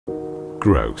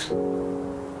Growth.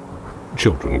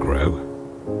 Children grow.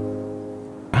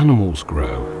 Animals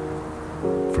grow.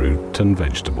 Fruit and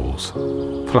vegetables,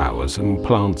 flowers and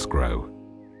plants grow.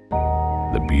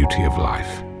 The beauty of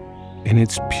life in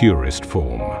its purest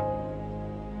form.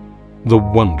 The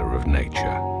wonder of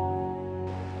nature.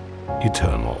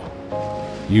 Eternal,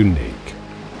 unique,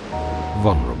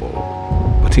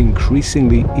 vulnerable, but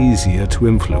increasingly easier to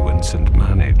influence and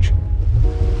manage.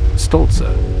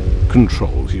 Stolze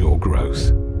controls your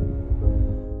growth.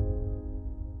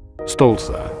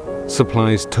 Stolze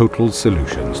supplies total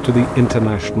solutions to the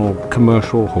international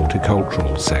commercial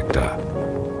horticultural sector.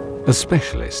 A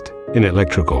specialist in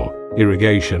electrical,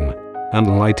 irrigation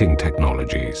and lighting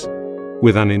technologies,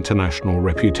 with an international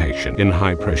reputation in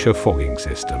high-pressure fogging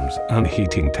systems and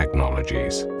heating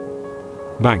technologies.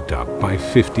 Backed up by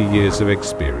 50 years of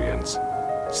experience,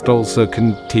 Stolze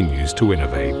continues to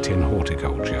innovate in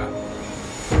horticulture.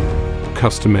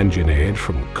 Custom engineered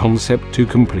from concept to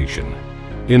completion,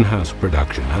 in-house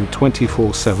production and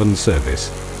 24/7 service,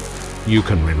 you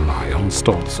can rely on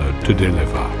Stolze to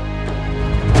deliver.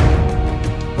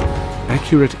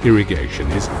 Accurate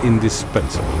irrigation is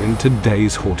indispensable in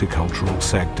today's horticultural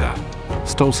sector.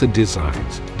 Stolze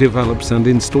designs, develops and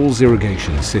installs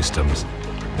irrigation systems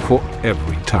for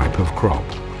every type of crop,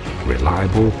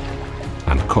 reliable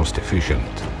and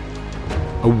cost-efficient.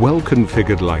 A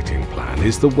well-configured lighting plan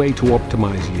is the way to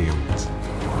optimize yields.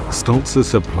 Stolze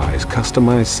supplies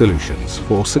customized solutions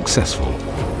for successful,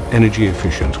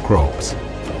 energy-efficient crops,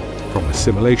 from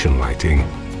assimilation lighting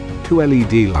to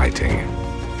LED lighting.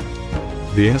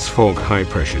 The S-Fog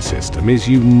high-pressure system is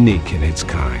unique in its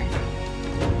kind.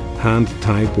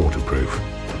 Hand-tied waterproof.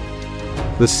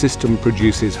 The system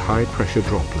produces high-pressure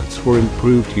droplets for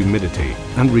improved humidity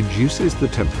and reduces the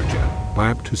temperature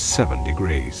by up to 7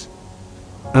 degrees.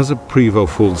 As a Prevo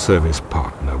full-service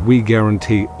partner, we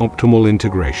guarantee optimal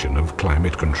integration of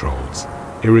climate controls,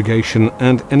 irrigation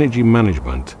and energy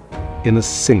management in a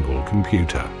single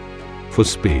computer for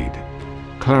speed,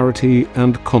 clarity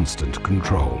and constant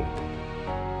control.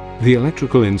 The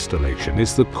electrical installation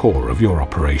is the core of your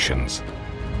operations.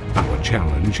 Our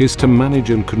challenge is to manage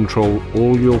and control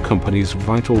all your company's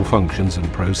vital functions and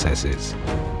processes.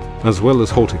 As well as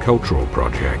horticultural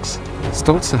projects,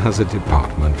 Stolze has a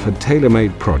department for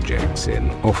tailor-made projects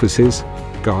in offices,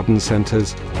 garden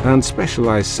centers, and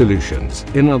specialized solutions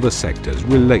in other sectors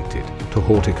related to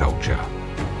horticulture.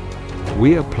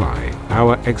 We apply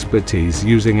our expertise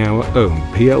using our own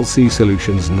PLC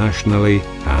solutions nationally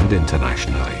and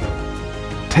internationally.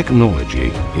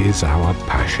 Technology is our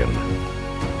passion.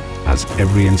 As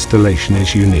every installation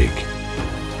is unique,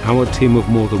 our team of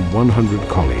more than 100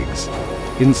 colleagues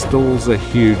installs a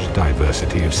huge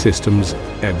diversity of systems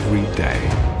every day.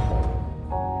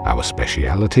 Our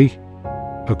speciality?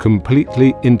 A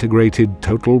completely integrated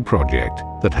total project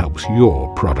that helps your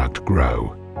product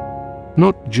grow.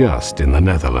 Not just in the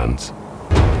Netherlands,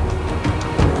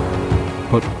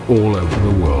 but all over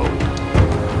the world.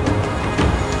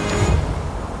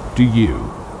 Do you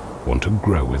want to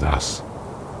grow with us?